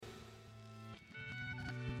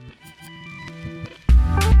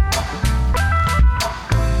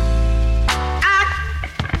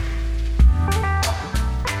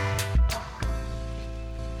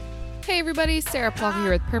everybody, Sarah Plaka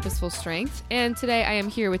here with Purposeful Strength, and today I am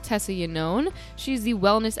here with Tessa Yannone. She's the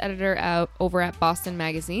wellness editor over at Boston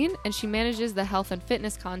Magazine, and she manages the health and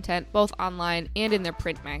fitness content both online and in their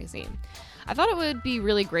print magazine. I thought it would be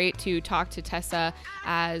really great to talk to Tessa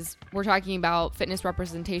as we're talking about fitness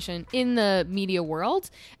representation in the media world,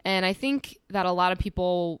 and I think that a lot of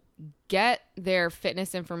people get their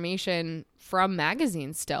fitness information from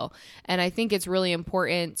magazines still. And I think it's really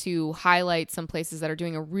important to highlight some places that are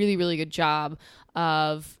doing a really, really good job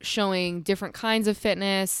of showing different kinds of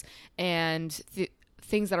fitness and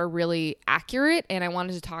things that are really accurate. And I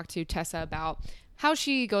wanted to talk to Tessa about how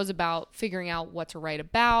she goes about figuring out what to write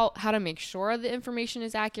about, how to make sure the information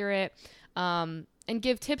is accurate, and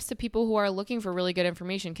give tips to people who are looking for really good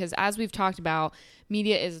information. Because as we've talked about,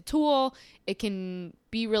 media is a tool. It can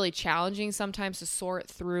be really challenging sometimes to sort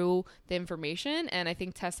through the information. And I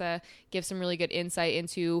think Tessa gives some really good insight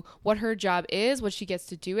into what her job is, what she gets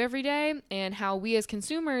to do every day, and how we as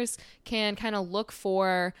consumers can kind of look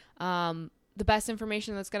for the best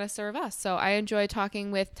information that's going to serve us. So I enjoy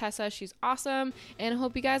talking with Tessa. She's awesome. And I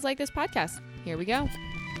hope you guys like this podcast. Here we go.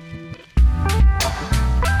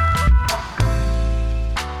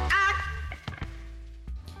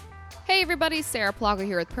 Hey everybody, Sarah Plaka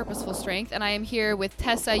here with Purposeful Strength, and I am here with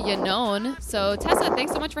Tessa Yannone. So Tessa,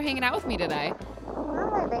 thanks so much for hanging out with me today.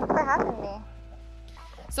 Hi, thanks for having me.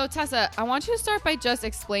 So Tessa, I want you to start by just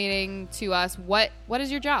explaining to us what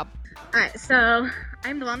is your job? All right, so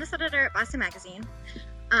I'm the wellness editor at Boston Magazine,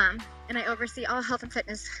 and I oversee all health and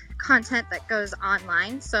fitness content that goes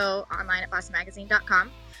online, so online at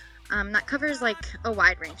bostonmagazine.com. That covers like a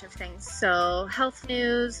wide range of things, so health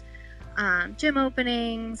news, gym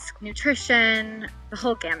openings, nutrition, the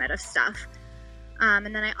whole gamut of stuff. And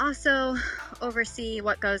then I also oversee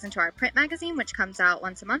what goes into our print magazine, which comes out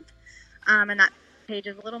once a month. And that page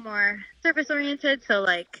is a little more service-oriented, so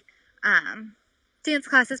like dance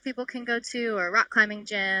classes people can go to, or rock climbing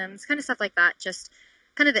gyms, kind of stuff like that, just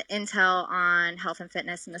kind of the intel on health and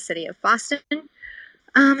fitness in the city of Boston.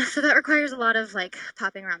 So that requires a lot of like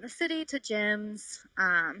popping around the city to gyms,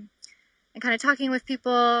 and kind of talking with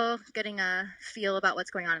people, getting a feel about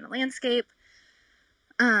what's going on in the landscape.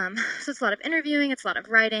 So it's a lot of interviewing, it's a lot of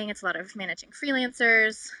writing, it's a lot of managing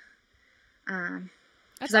freelancers.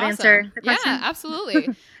 That's does that awesome. answer the question? Yeah,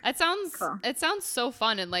 absolutely. It sounds Cool. It sounds so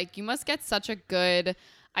fun, and like you must get such a good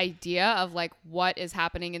idea of like what is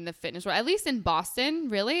happening in the fitness world, at least in Boston,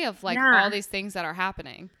 really, of like all these things that are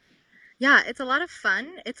happening. Yeah, it's a lot of fun.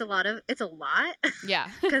 It's a lot. Yeah.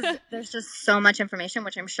 Because there's just so much information,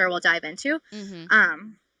 which I'm sure we'll dive into. Mm-hmm.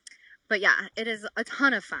 But yeah, it is a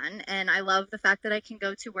ton of fun. And I love the fact that I can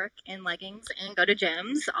go to work in leggings and go to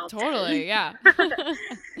gyms all day. Totally, yeah.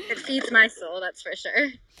 It feeds my soul, that's for sure.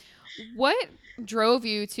 What drove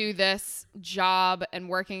you to this job and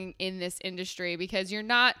working in this industry? Because you're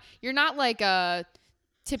not like a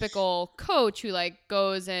typical coach who like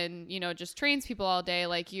goes and, you know, just trains people all day.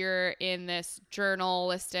 Like you're in this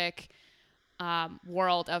journalistic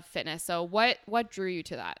world of fitness. So what drew you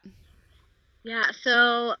to that? Yeah,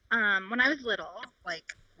 so when I was little,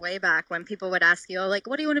 like way back when people would ask you, oh, like,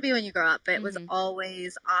 what do you want to be when you grow up? It was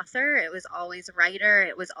always author. It was always writer.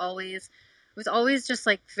 It was always just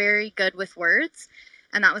like very good with words.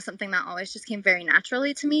 And that was something that always just came very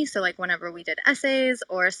naturally to me. So like whenever we did essays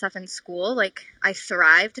or stuff in school, like I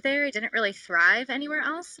thrived there. I didn't really thrive anywhere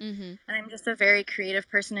else. Mm-hmm. And I'm just a very creative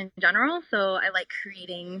person in general. So I like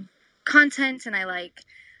creating content, and I like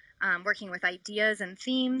working with ideas and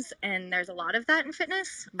themes. And there's a lot of that in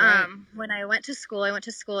fitness. Right. When I went to school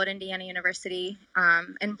at Indiana University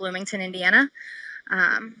in Bloomington, Indiana.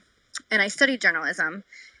 And I studied journalism.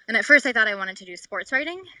 And at first I thought I wanted to do sports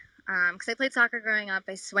writing. Because I played soccer growing up,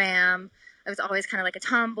 I swam, I was always kind of like a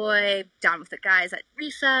tomboy, down with the guys at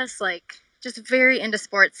recess, like just very into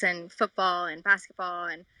sports and football and basketball,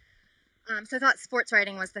 and so I thought sports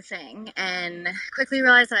writing was the thing, and quickly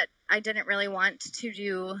realized that I didn't really want to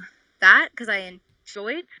do that because I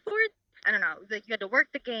enjoyed sports. I don't know, like you had to work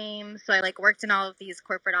the game, so I like worked in all of these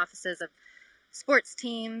corporate offices of sports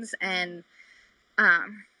teams, and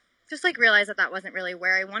just like realized that wasn't really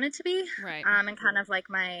where I wanted to be. Right. And kind of like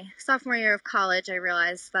my sophomore year of college, I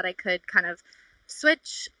realized that I could kind of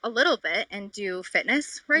switch a little bit and do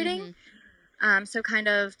fitness writing. Mm-hmm. So kind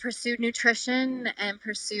of pursued nutrition and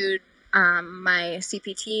pursued my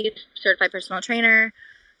CPT, certified personal trainer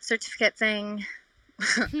certificate thing.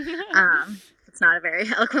 It's not a very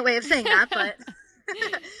eloquent way of saying that, but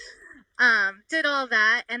did all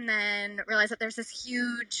that, and then realized that there's this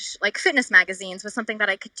huge, like, fitness magazines was something that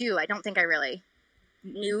I could do. I don't think I really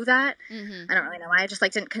knew that. Mm-hmm. I don't really know why. I just,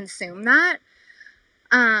 like, didn't consume that.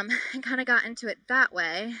 And kind of got into it that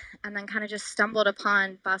way, and then kind of just stumbled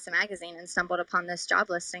upon Boston Magazine and stumbled upon this job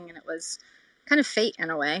listing, and it was kind of fate in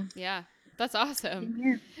a way. Yeah, that's awesome.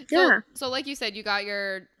 Yeah. So, Yeah. so like you said, you got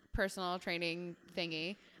your personal training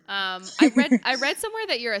thingy. I read somewhere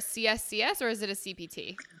that you're a CSCS, or is it a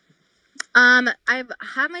CPT? I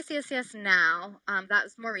have my CSCS now. That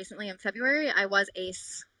was more recently in February. I was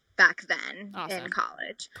ACE back then in Awesome.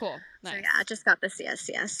 college. Cool. Nice. So yeah, I just got the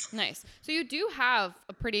CSCS. Nice. So you do have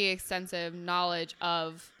a pretty extensive knowledge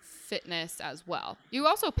of fitness as well. You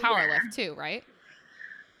also powerlift too, right?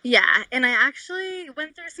 Yeah, and I actually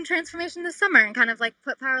went through some transformation this summer and kind of like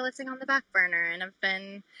put powerlifting on the back burner, and I've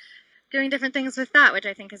been doing different things with that, which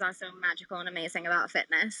I think is also magical and amazing about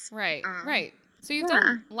fitness. Right, right. So you've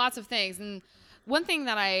done lots of things. And one thing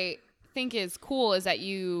that I think is cool is that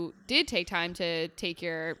you did take time to take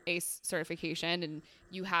your ACE certification, and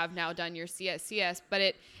you have now done your CSCS.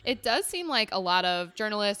 But it does seem like a lot of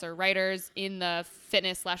journalists or writers in the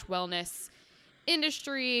fitness/wellness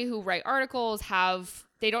industry who write articles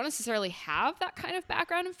they don't necessarily have that kind of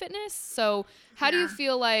background in fitness. So how do you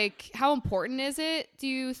feel like, how important is it, do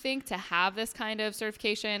you think, to have this kind of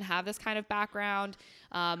certification, have this kind of background,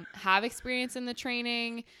 have experience in the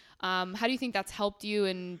training? How do you think that's helped you,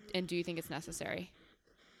 and do you think it's necessary?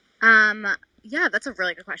 Yeah, that's a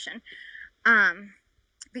really good question.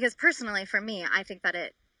 Because personally for me, I think that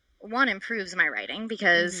it, one, improves my writing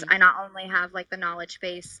because I not only have like the knowledge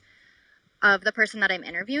base of the person that I'm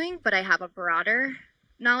interviewing, but I have a broader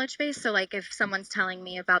knowledge base. So like if someone's telling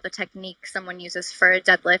me about the technique someone uses for a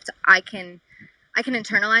deadlift, I can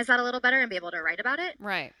internalize that a little better and be able to write about it.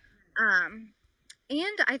 Right.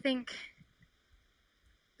 And I think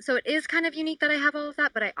so it is kind of unique that I have all of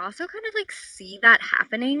that, but I also kind of like see that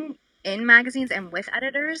happening in magazines and with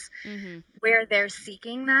editors where they're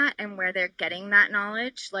seeking that and where they're getting that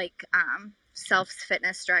knowledge. Like Self's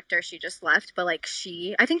fitness director, she just left, but like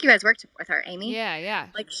I think you guys worked with her, Amy. Yeah.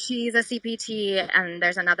 Like she's a CPT, and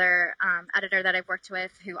there's another editor that I've worked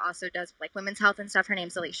with who also does like women's health and stuff. Her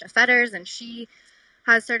name's Alicia Fetters, and she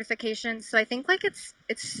has certifications. So I think like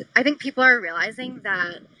I think people are realizing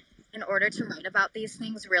that in order to write about these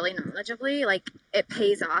things really knowledgeably, like it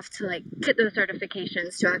pays off to like get those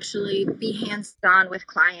certifications, to actually be hands-on with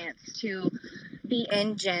clients, to be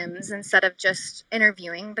in gyms instead of just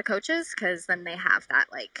interviewing the coaches, because then they have that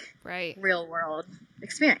like real world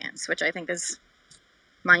experience, which I think is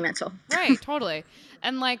monumental. Right, totally.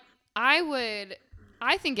 And like I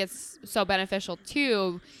think it's so beneficial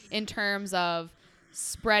too in terms of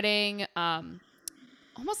spreading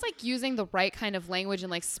almost like using the right kind of language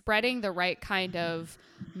and like spreading the right kind of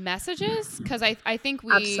messages, because I think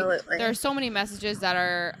there are so many messages that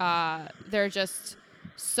are they're just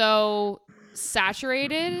so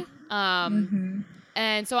saturated, and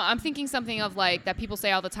so I'm thinking something of like that people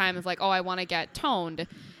say all the time of like, oh, I want to get toned.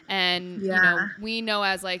 And, you know, we know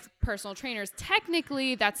as like personal trainers,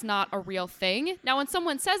 technically that's not a real thing. Now, when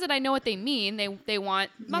someone says it, I know what they mean. They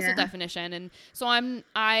want muscle definition. And so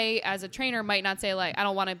I, as a trainer, might not say like, I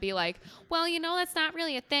don't want to be like, well, you know, that's not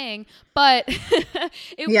really a thing. But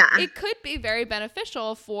it could be very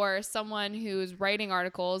beneficial for someone who's writing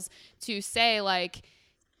articles to say like,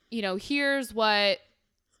 you know, here's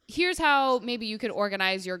how maybe you could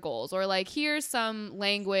organize your goals, or like, here's some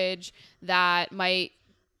language that might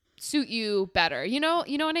suit you better. You know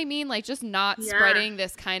what I mean? Like just not spreading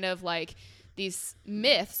this kind of like these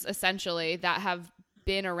myths essentially that have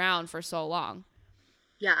been around for so long.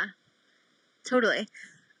 Yeah, totally.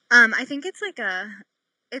 I think it's like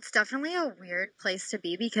it's definitely a weird place to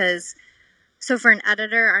be, because so for an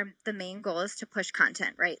editor, the main goal is to push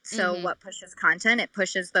content, right? So what pushes content? It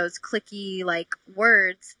pushes those clicky like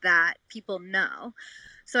words that people know.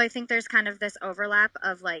 So I think there's kind of this overlap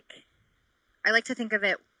of like, I like to think of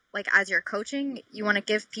it like as you're coaching, you want to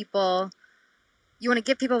give people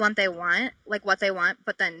what they want,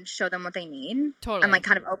 but then show them what they need. Totally. And like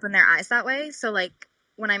kind of open their eyes that way. So like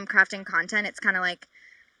when I'm crafting content, it's kind of like,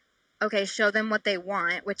 okay, show them what they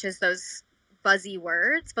want, which is those buzzy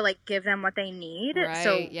words, but like give them what they need. Right,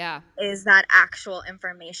 so is that actual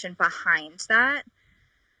information behind that?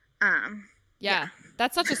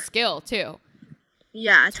 That's such a skill too.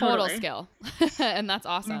 Yeah, total totally. skill. And that's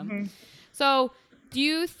awesome. So do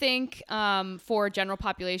you think for general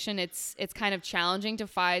population it's kind of challenging to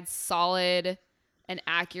find solid and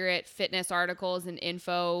accurate fitness articles and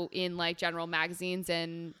info in like general magazines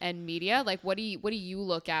and media? Like what do you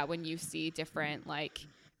look at when you see different like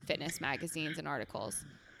fitness magazines and articles?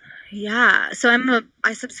 Yeah, so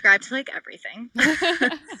I subscribe to like everything. And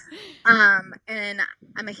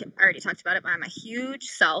I already talked about it, but I'm a huge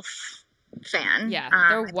Self fan. Yeah,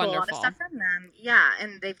 they're I pull a lot of wonderful. stuff from them. Yeah,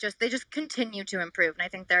 and they just continue to improve, and I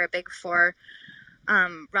think they're a big for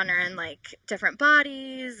runner in like different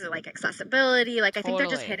bodies, like accessibility. Like I think they're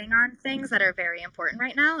just Totally. hitting on things that are very important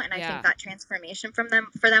right now, and I think Yeah. that transformation from them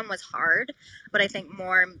for them was hard, but I think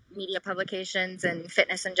more media publications and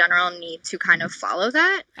fitness in general need to kind of follow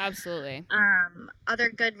that. Absolutely. Other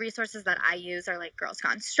good resources that I use are like Girls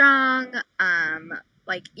Gone Strong,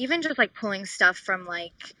 like even just like pulling stuff from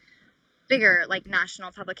like bigger like national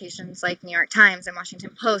publications like New York Times and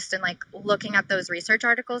Washington Post, and like looking at those research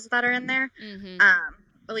articles that are in there. Mm-hmm.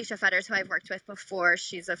 Alicia Fetters, who I've worked with before,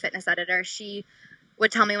 she's a fitness editor. She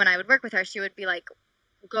would tell me when I would work with her, she would be like,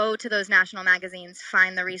 go to those national magazines,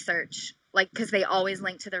 find the research, like, because they always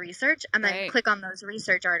link to the research, and then Right. click on those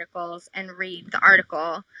research articles and read the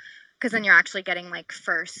article, because then you're actually getting like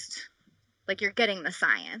first, like you're getting the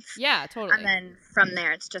science. Yeah, totally. And then from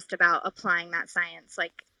there, it's just about applying that science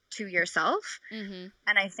like to yourself. Mm-hmm.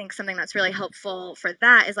 And I think something that's really helpful for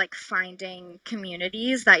that is like finding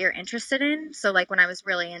communities that you're interested in. So like when I was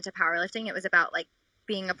really into powerlifting, it was about like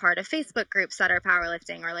being a part of Facebook groups that are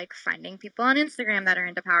powerlifting, or like finding people on Instagram that are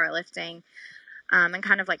into powerlifting, and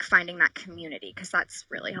kind of like finding that community, because that's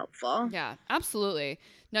really helpful. Yeah, absolutely.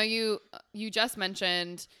 Now you just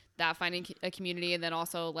mentioned that finding a community, and then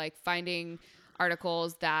also like finding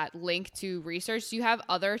articles that link to research. Do you have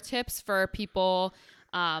other tips for people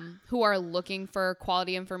who are looking for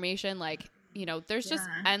quality information? Like, you know, there's just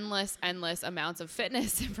endless amounts of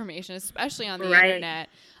fitness information, especially on the internet,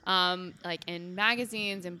 like in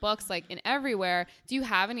magazines and books, like in everywhere. Do you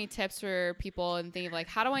have any tips for people and thinking like,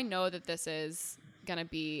 how do I know that this is going to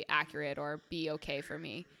be accurate or be okay for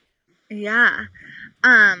me? Yeah.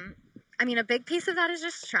 I mean, a big piece of that is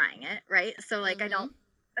just trying it, right? So like, Mm-hmm. I don't,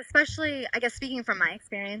 especially, I guess speaking from my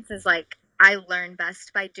experience, is like, I learn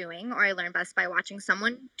best by doing, or I learn best by watching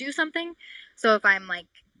someone do something. So if I'm like,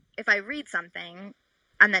 if I read something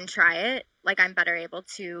and then try it, like I'm better able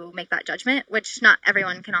to make that judgment, which not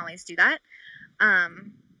everyone can always do that.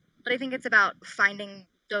 But I think it's about finding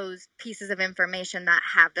those pieces of information that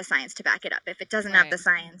have the science to back it up. If it doesn't have the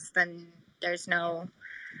science, then there's no,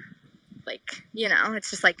 like, you know, it's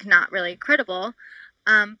just like not really credible.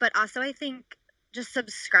 But also I think just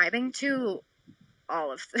subscribing to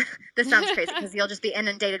all of this sounds crazy because you'll just be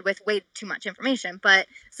inundated with way too much information, but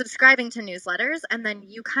subscribing to newsletters, and then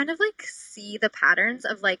you kind of like see the patterns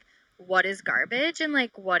of like what is garbage and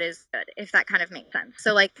like what is good, if that kind of makes sense.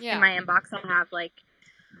 So like in my inbox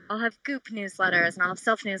I'll have Goop newsletters, and I'll have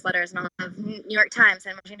Self newsletters, and I'll have New York Times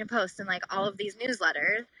and Washington Post, and like all of these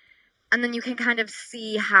newsletters, and then you can kind of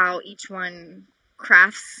see how each one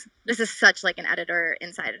crafts. This is such like an editor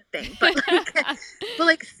inside thing, but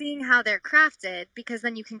like seeing how they're crafted, because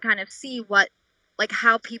then you can kind of see what, like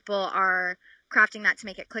how people are crafting that to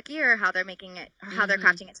make it clicky, or how they're making it, how they're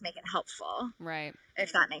crafting it to make it helpful. Right.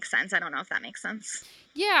 If that makes sense. I don't know if that makes sense.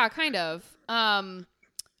 Yeah, kind of.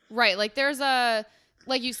 Right. Like there's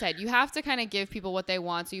like you said, you have to kind of give people what they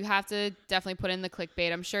want. So you have to definitely put in the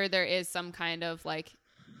clickbait. I'm sure there is some kind of like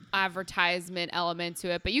advertisement element to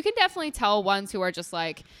it, but you can definitely tell ones who are just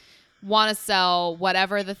like want to sell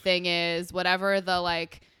whatever the thing is, whatever the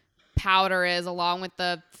like powder is, along with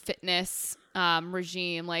the fitness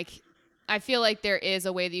regime. Like I feel like there is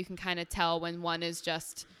a way that you can kind of tell when one is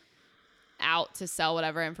just out to sell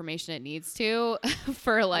whatever information it needs to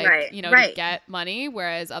for like, you know, to get money,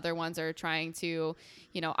 whereas other ones are trying to,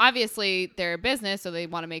 you know, obviously they're a business, so they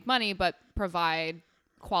want to make money, but provide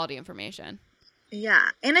quality information. Yeah.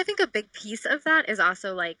 And I think a big piece of that is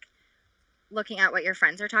also like looking at what your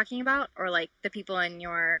friends are talking about, or like the people in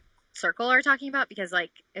your circle are talking about, because like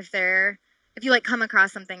if you like come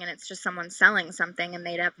across something and it's just someone selling something and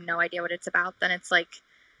they have no idea what it's about, then it's like,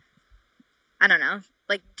 I don't know,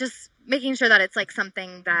 like just making sure that it's like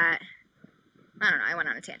something that, I don't know, I went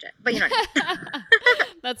on a tangent, but you know what I mean.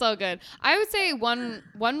 That's all good. I would say one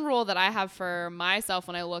rule that I have for myself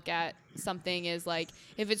when I look at something is like,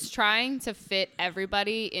 if it's trying to fit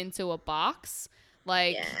everybody into a box,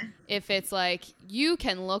 like if it's like, you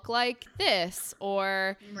can look like this,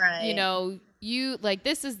 or, you know, you like,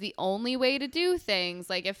 this is the only way to do things.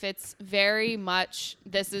 Like if it's very much,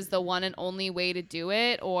 this is the one and only way to do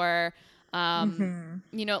it, or,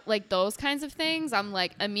 you know, like those kinds of things, I'm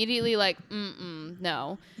like immediately like,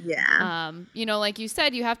 no. Yeah. You know, like you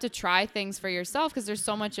said, you have to try things for yourself, because there's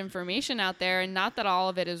so much information out there, and not that all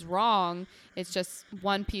of it is wrong. It's just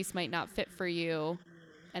one piece might not fit for you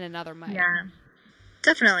and another might. Yeah,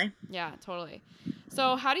 definitely. Yeah, totally.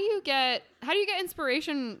 So how do you get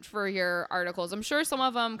inspiration for your articles? I'm sure some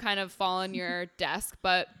of them kind of fall on your desk,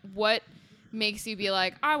 but what makes you be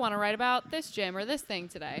like, I want to write about this gym or this thing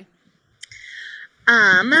today?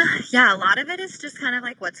 Um, yeah, a lot of it is just kind of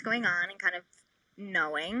like what's going on and kind of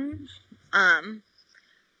knowing, um,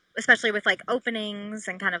 especially with like openings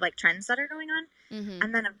and kind of like trends that are going on. Mm-hmm.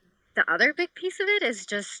 And then the other big piece of it is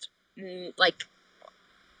just like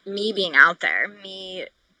me being out there, me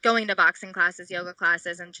going to boxing classes, yoga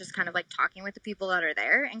classes, and just kind of like talking with the people that are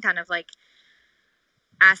there and kind of like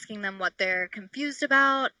asking them what they're confused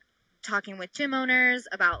about, talking with gym owners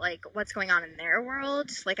about like what's going on in their world.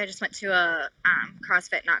 Like I just went to a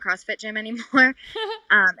CrossFit, not CrossFit gym anymore,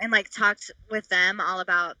 and like talked with them all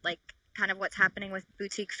about like kind of what's happening with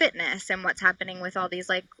boutique fitness and what's happening with all these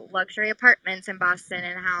like luxury apartments in Boston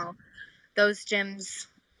and how those gyms,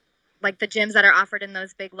 like the gyms that are offered in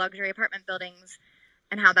those big luxury apartment buildings,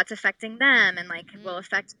 and how that's affecting them and like will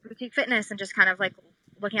affect boutique fitness, and just kind of like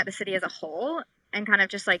looking at the city as a whole and kind of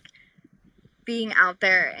just like being out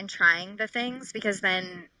there and trying the things, because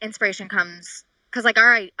then inspiration comes, because like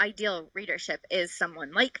our ideal readership is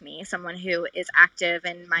someone like me, someone who is active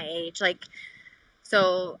in my age, like,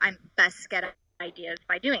 so I'm best get ideas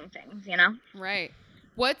by doing things, you know? Right.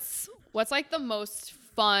 What's like the most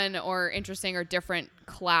fun or interesting or different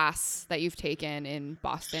class that you've taken in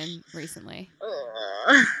Boston recently?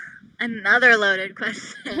 Ugh, another loaded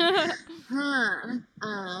question.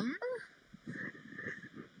 Huh.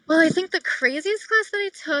 Well, I think the craziest class that I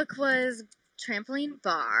took was trampoline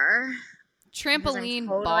bar. Because I'm Trampoline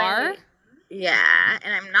bar? totally, yeah,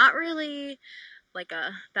 and I'm not really like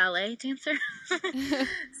a ballet dancer.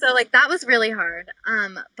 So like that was really hard.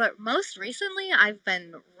 But most recently I've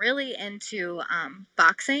been really into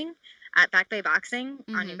boxing at Back Bay Boxing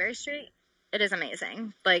on Mm-hmm. Newberry Street. It is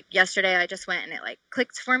amazing. Like yesterday I just went and it like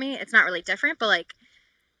clicked for me. It's not really different, but like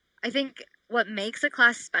I think what makes a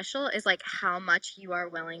class special is like how much you are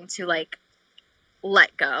willing to like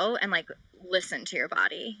let go and like listen to your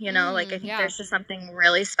body, you know? Like I think Yeah. there's just something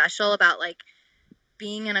really special about like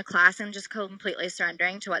being in a class and just completely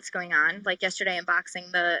surrendering to what's going on. Like yesterday in boxing,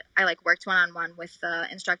 I like worked one-on-one with the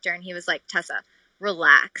instructor and he was like, Tessa,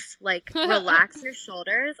 relax, like relax your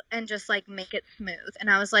shoulders and just like make it smooth. And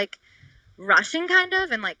I was like rushing kind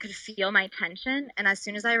of and like could feel my tension. And as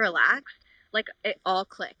soon as I relaxed, like it all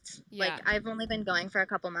clicked. Yeah. Like I've only been going for a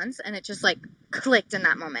couple months and it just like clicked in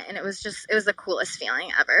that moment. And it was the coolest feeling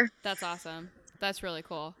ever. That's awesome. That's really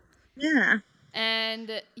cool. Yeah.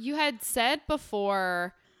 And you had said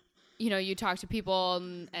before, you know, you talk to people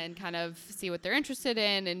and kind of see what they're interested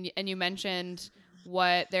in, and you mentioned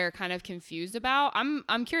what they're kind of confused about.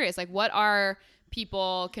 I'm curious, like what are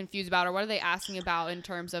people confused about, or what are they asking about in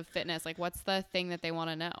terms of fitness? Like what's the thing that they want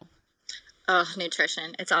to know? Oh,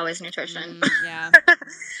 nutrition. It's always nutrition. Yeah.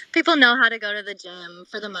 People know how to go to the gym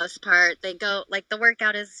for the most part. They go, like, the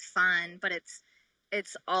workout is fun, but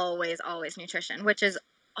it's always nutrition, which is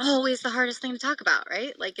always the hardest thing to talk about,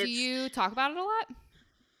 right? Like Do you talk about it a lot?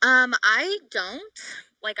 I don't.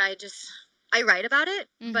 Like I write about it,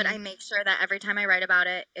 but I make sure that every time I write about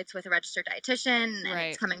it, it's with a registered dietitian and Right.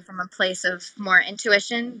 it's coming from a place of more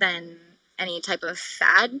intuition than any type of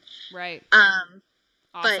fad. Right.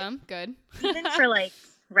 But Awesome. Good. even for like,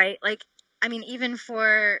 right, like, I mean, even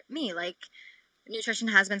for me, like, nutrition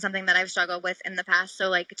has been something that I've struggled with in the past. So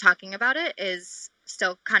like talking about it is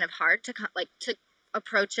still kind of hard to like to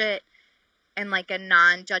approach it in like a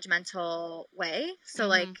non-judgmental way. So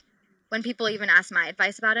like when people even ask my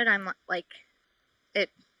advice about it, I'm like, it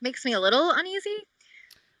makes me a little uneasy.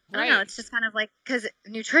 I don't know. It's just kind of like, because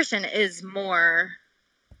nutrition is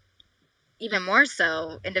even more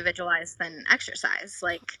so individualized than exercise.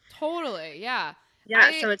 Like Totally. Yeah.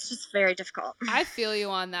 Yeah, so it's just very difficult. I feel you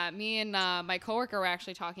on that. Me and my coworker were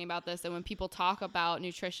actually talking about this, and when people talk about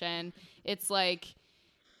nutrition, it's like,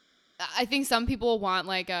 I think some people want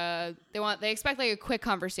like they expect like a quick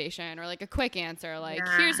conversation or like a quick answer, like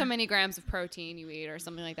here's how many grams of protein you eat or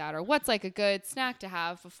something like that, or what's like a good snack to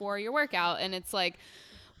have before your workout. And it's like,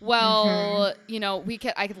 well, you know,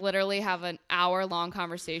 I could literally have an hour-long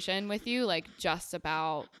conversation with you, like just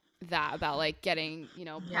about that, about like getting, you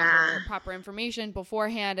know, proper information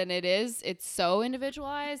beforehand. And it's so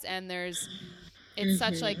individualized, and it's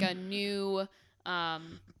such like a new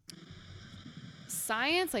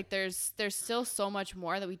science. Like there's still so much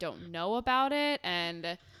more that we don't know about it.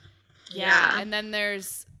 And and then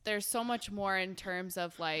there's so much more in terms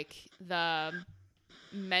of like the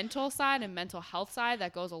mental side and mental health side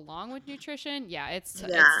that goes along with nutrition. It's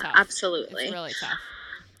tough. Absolutely. It's really tough.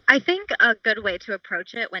 I think a good way to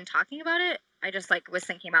approach it when talking about it, I just like was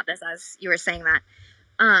thinking about this as you were saying that,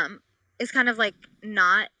 is kind of like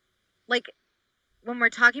not like when we're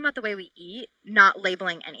talking about the way we eat, not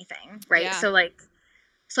labeling anything, right? Yeah. So like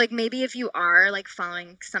maybe if you are like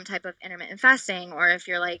following some type of intermittent fasting, or if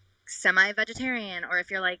you're like semi-vegetarian, or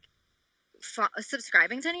if you're like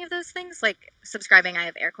subscribing to any of those things, like subscribing, I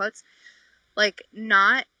have air quotes, like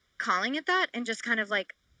not calling it that and just kind of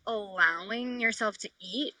like allowing yourself to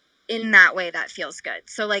eat in that way that feels good.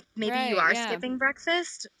 So like maybe you Right, are yeah. skipping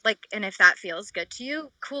breakfast, like, and if that feels good to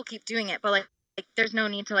you, cool, keep doing it. But like there's no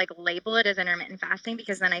need to like label it as intermittent fasting,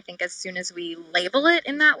 because then I think as soon as we label it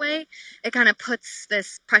in that way, it kind of puts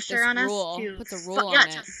this pressure This on us rule to puts a rule yeah, on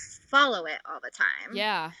to it. follow it all the time.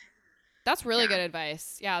 Yeah. That's really Yeah. good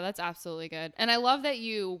advice. Yeah, that's absolutely good. And I love that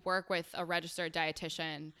you work with a registered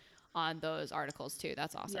dietitian on those articles too.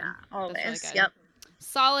 That's Yeah, awesome. That's really always. good. Yep.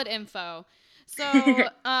 Solid info. So,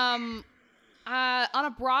 on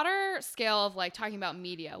a broader scale of like talking about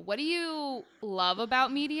media, what do you love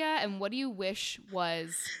about media and what do you wish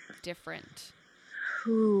was different?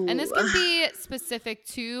 And this Ooh. can be specific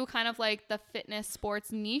to kind of like the fitness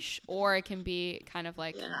sports niche, or it can be kind of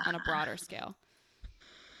like Yeah. on a broader scale.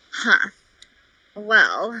 Huh.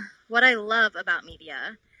 Well, what I love about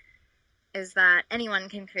media is that anyone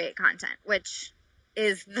can create content, which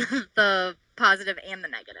is the positive and the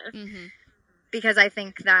negative. Mm-hmm. Because I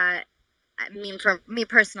think that, I mean, for me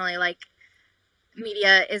personally, like,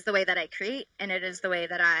 media is the way that I create, and it is the way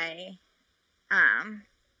that I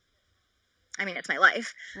mean, it's my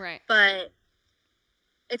life, Right. but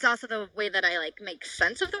it's also the way that I, like, make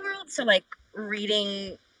sense of the world. So, like,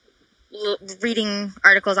 reading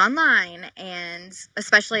articles online, and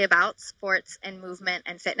especially about sports and movement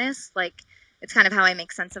and fitness, like, it's kind of how I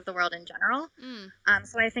make sense of the world in general. Mm.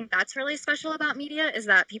 So I think that's really special about media, is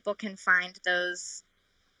that people can find those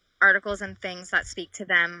articles and things that speak to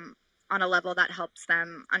them on a level that helps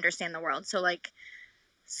them understand the world. So like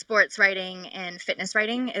sports writing and fitness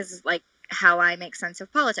writing is like how I make sense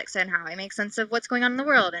of politics and how I make sense of what's going on in the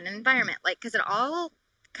world and environment, like, because it all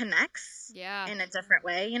connects Yeah. in a different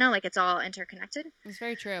way, you know, like it's all interconnected. It's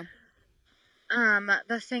very true.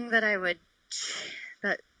 The thing that I would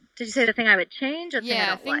that did you say the thing I would change, or the thing I Yeah,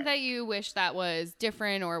 don't thing like? that you wish that was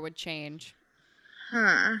different or would change.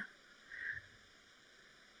 Huh.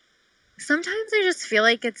 Sometimes I just feel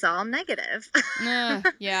like it's all negative.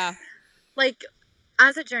 Yeah. Like,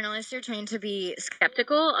 as a journalist, you're trained to be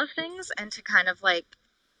skeptical of things and to kind of like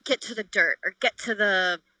get to the dirt, or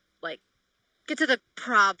like get to the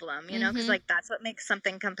problem, you know, because Mm-hmm. like that's what makes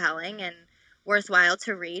something compelling and worthwhile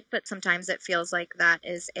to read. But sometimes it feels like that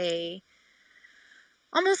is a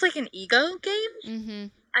almost like an ego game. Mm-hmm.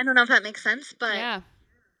 I don't know if that makes sense, but Yeah.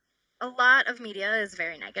 a lot of media is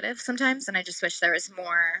very negative sometimes, and I just wish there was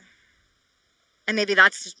more. And maybe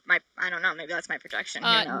that's just I don't know, maybe that's my projection. Who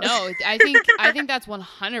knows? No, I think that's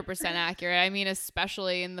 100% accurate. I mean,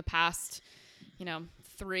 especially in the past,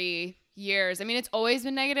 3 years. I mean, it's always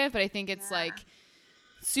been negative, but I think it's like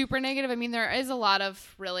super negative. I mean, there is a lot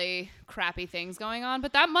of really crappy things going on,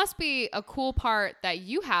 but that must be a cool part that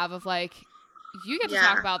you have of like, you get to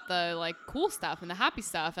talk about the like cool stuff and the happy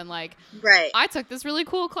stuff. And like, Right. I took this really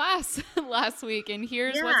cool class last week and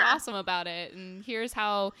here's what's awesome about it. And here's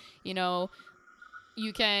how,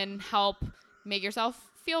 you can help make yourself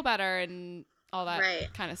feel better and all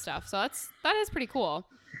that kind of stuff. So that is pretty cool.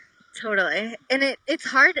 Totally. And it's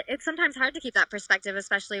hard. It's sometimes hard to keep that perspective,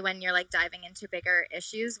 especially when you're like diving into bigger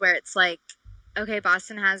issues where it's like, okay,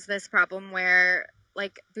 Boston has this problem where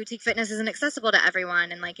like boutique fitness isn't accessible to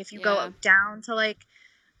everyone. And like, if you go down to like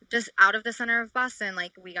just out of the center of Boston,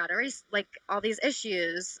 like we got to erase like all these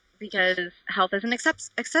issues because health isn't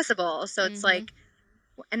accessible. So it's like,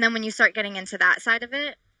 and then when you start getting into that side of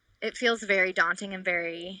it, it feels very daunting and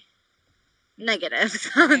very negative.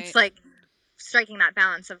 So it's like striking that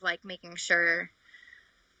balance of like making sure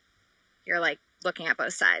you're like looking at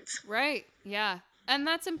both sides. Right. Yeah. And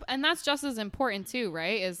that's just as important too,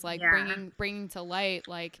 right? Is like bringing to light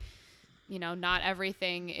like, not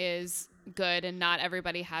everything is good and not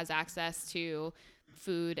everybody has access to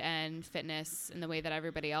food and fitness in the way that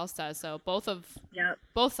everybody else does. So both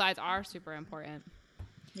sides are super important.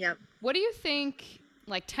 Yep. What do you think,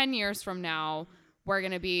 like 10 years from now, we're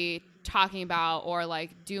going to be talking about or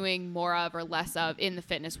like doing more of or less of in the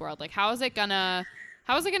fitness world? Like, how is it going to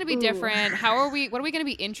be different? What are we going to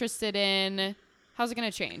be interested in? How's it going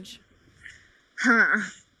to change?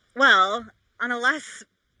 Well, I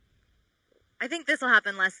think this will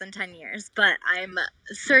happen less than 10 years, but I'm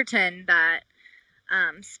certain that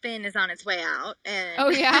spin is on its way out,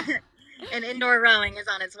 and and indoor rowing is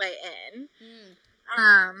on its way in.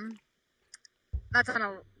 That's on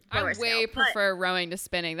a lower scale. I prefer rowing to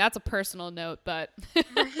spinning. That's a personal note, but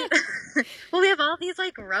well, we have all these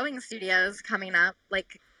like rowing studios coming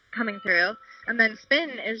through, and then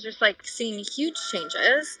spin is just like seeing huge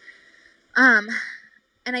changes. And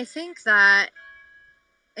I think that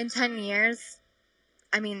in 10 years,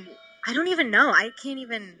 I mean, I don't even know. I can't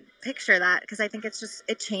even picture that because I think it's just,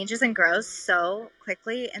 it changes and grows so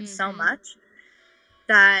quickly and so Mm-hmm. much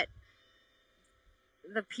that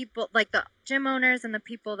the people, like the gym owners and the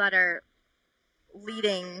people that are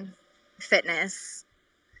leading fitness,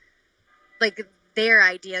 like their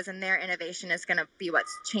ideas and their innovation is going to be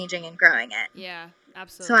what's changing and growing it. Yeah, So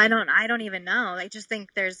I absolutely. don't even know. I just think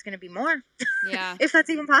there's going to be more. Yeah. If that's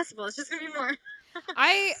even possible. It's just going to be more.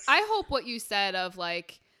 I hope what you said of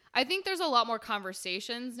like I think there's a lot more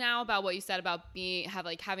conversations now about what you said about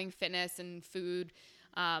having fitness and food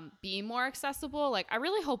being more accessible. Like I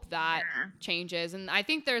really hope that Yeah. changes. And I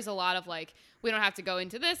think there's a lot of like we don't have to go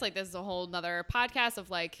into this. Like this is a whole nother podcast of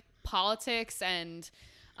like politics and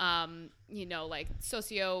like Yeah.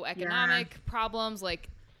 socioeconomic problems. Like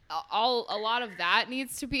a lot of that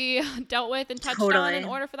needs to be dealt with and touched on in Totally.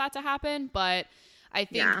 order for that to happen. But I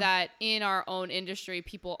think Yeah. that in our own industry,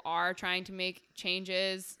 people are trying to make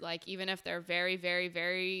changes, like even if they're very, very,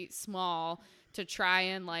 very small, to try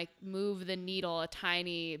and like move the needle a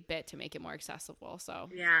tiny bit to make it more accessible. So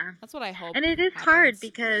Yeah. that's what I hope And it is hard happens.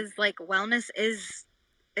 because like wellness is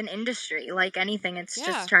an industry like anything. It's just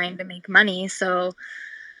Yeah. trying to make money. So,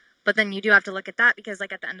 but then you do have to look at that because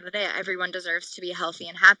like at the end of the day, everyone deserves to be healthy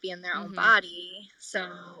and happy in their own Mm-hmm. body. So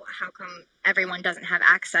how come everyone doesn't have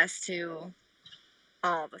access to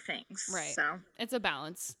all the things? Right. So It's a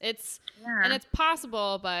balance. And yeah. it's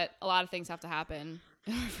possible, but a lot of things have to happen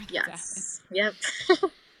for that to happen. Yes. Yep.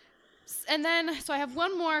 And then so I have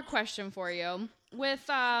one more question for you. With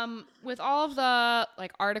all of the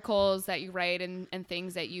like articles that you write and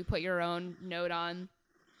things that you put your own note on,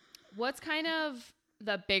 what's kind of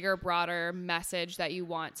the bigger, broader message that you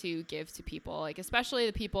want to give to people, like especially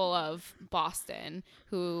the people of Boston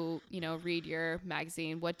who, read your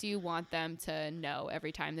magazine? What do you want them to know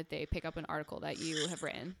every time that they pick up an article that you have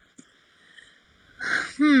written?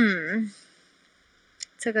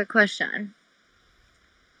 It's a good question.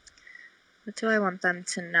 What do I want them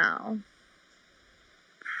to know?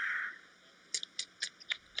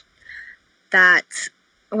 That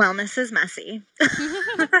wellness is messy. Every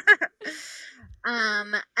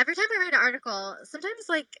time I write an article, sometimes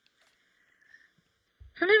it's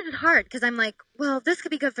hard because I'm like, well, this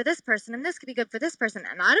could be good for this person and this could be good for this person.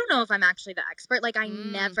 And I don't know if I'm actually the expert. Like, I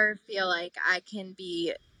never feel like I can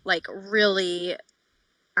be like really,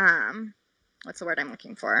 what's the word I'm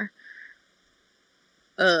looking for?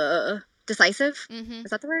 Decisive. Mm-hmm.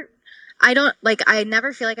 Is that the word? I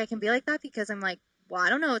never feel like I can be like that because I'm like, well, I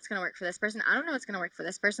don't know what's going to work for this person. I don't know what's going to work for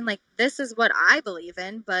this person. Like, this is what I believe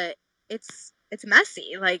in, but it's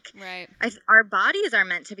messy. Like, Right. our bodies are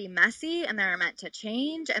meant to be messy and they're meant to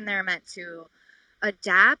change and they're meant to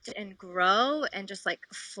adapt and grow and just like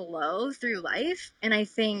flow through life. And I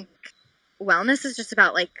think wellness is just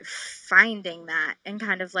about like finding that and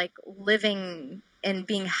kind of like living and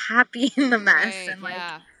being happy in the mess Right. and like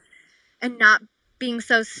Yeah. and not being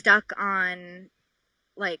so stuck on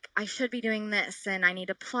like I should be doing this and I need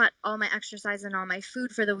to plot all my exercise and all my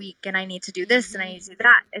food for the week and I need to do this and I need to do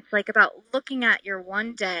that. It's like about looking at your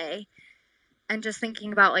one day and just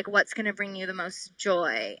thinking about like what's going to bring you the most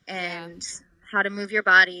joy and how to move your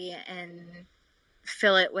body and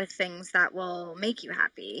fill it with things that will make you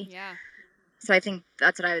happy. Yeah. So I think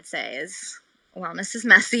that's what I would say is wellness is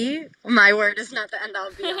messy. My word is not the end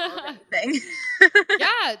all be all of anything.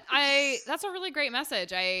 Yeah, that's a really great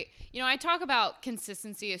message. I talk about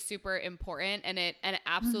consistency is super important and it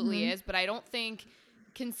absolutely is, but I don't think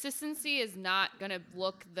consistency is not going to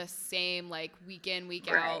look the same like week in, week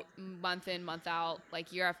out, month in, month out,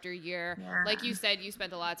 like year after year. Yeah. Like you said, you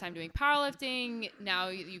spent a lot of time doing powerlifting. Now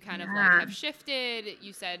you kind of like have shifted.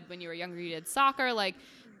 You said when you were younger you did soccer. Like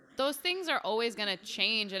those things are always going to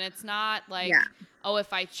change, and it's not like oh,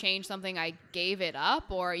 if I change something I gave it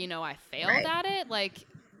up or I failed at it.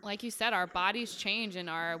 Like you said, our bodies change and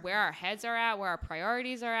where our heads are at, where our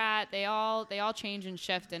priorities are at, they all change and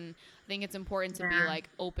shift, and I think it's important to be like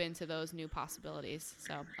open to those new possibilities.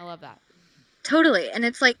 So I love that. Totally. And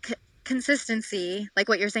it's like consistency, like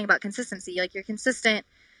what you're saying about consistency, like you're consistent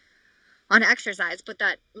on exercise, but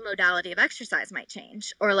that modality of exercise might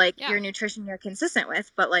change, or like your nutrition you're consistent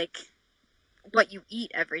with, but like what you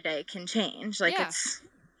eat every day can change. Like it's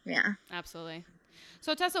absolutely.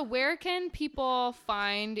 So Tessa, where can people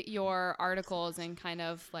find your articles and kind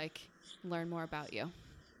of like learn more about you?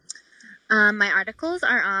 My articles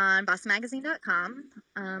are on bossmagazine.com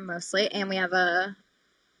mostly, and we have a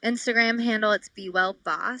Instagram handle. It's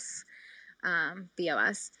BeWellBoss,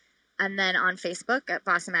 BOS, and then on Facebook at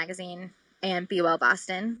Boston Magazine and Be Well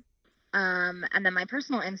Boston. And then my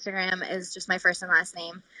personal Instagram is just my first and last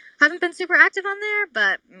name. Haven't been super active on there,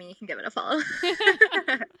 but you can give it a follow.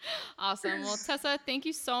 Awesome. Well, Tessa, thank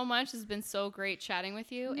you so much. It's been so great chatting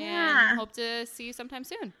with you, Yeah. and hope to see you sometime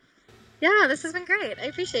soon. Yeah, this has been great. I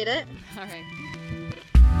appreciate it. All right.